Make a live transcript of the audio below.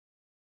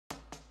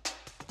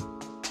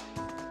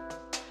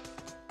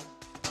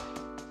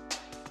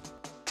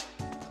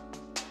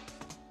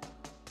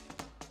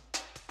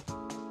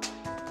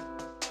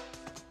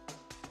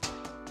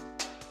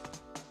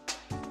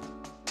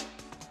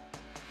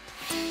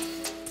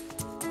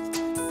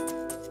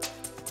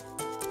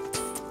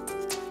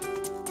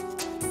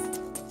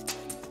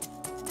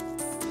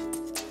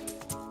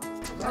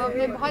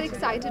मैं बहुत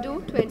excited हूँ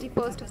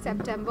 21st of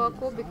September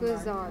को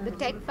because the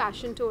tech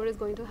fashion tour is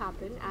going to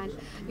happen, and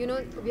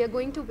we are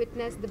going to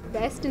witness the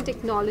best in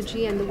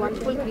technology and the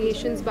wonderful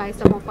creations by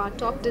some of our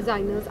top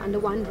designers under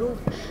one roof.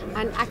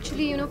 And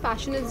actually,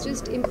 fashion is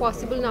just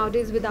impossible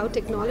nowadays without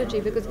technology,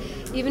 because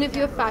even if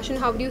you have fashion,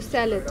 how do you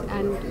sell it?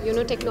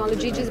 And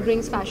technology just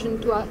brings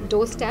fashion to our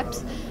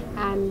doorsteps.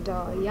 And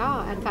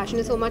and fashion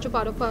is so much a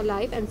part of our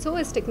life, and so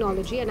is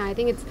technology, and I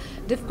think it's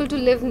difficult to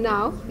live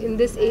now in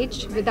this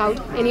age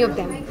without any of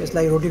them. It's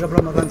like roti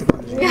kapda makan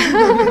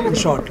technology. In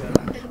short.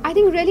 I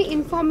think really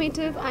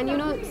informative,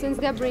 and since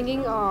they're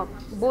bringing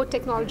both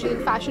technology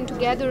and fashion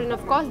together, and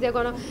of course they're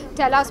gonna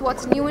tell us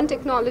what's new in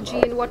technology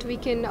and what we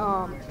can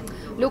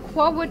look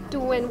forward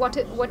to, and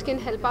what can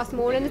help us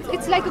more. And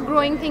it's like a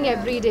growing thing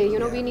every day.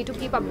 We need to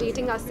keep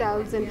updating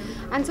ourselves,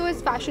 and so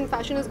is fashion.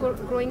 Fashion is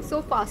growing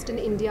so fast in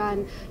India,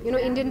 and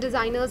Indian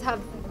designers have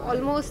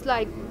almost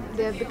like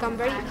they've become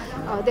very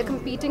they're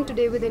competing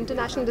today with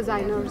international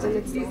designers, and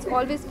it's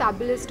always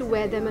fabulous to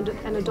wear them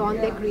and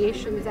adorn their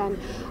creations. And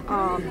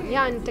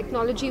and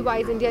technology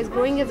wise, India is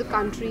growing as a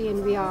country,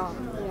 and we are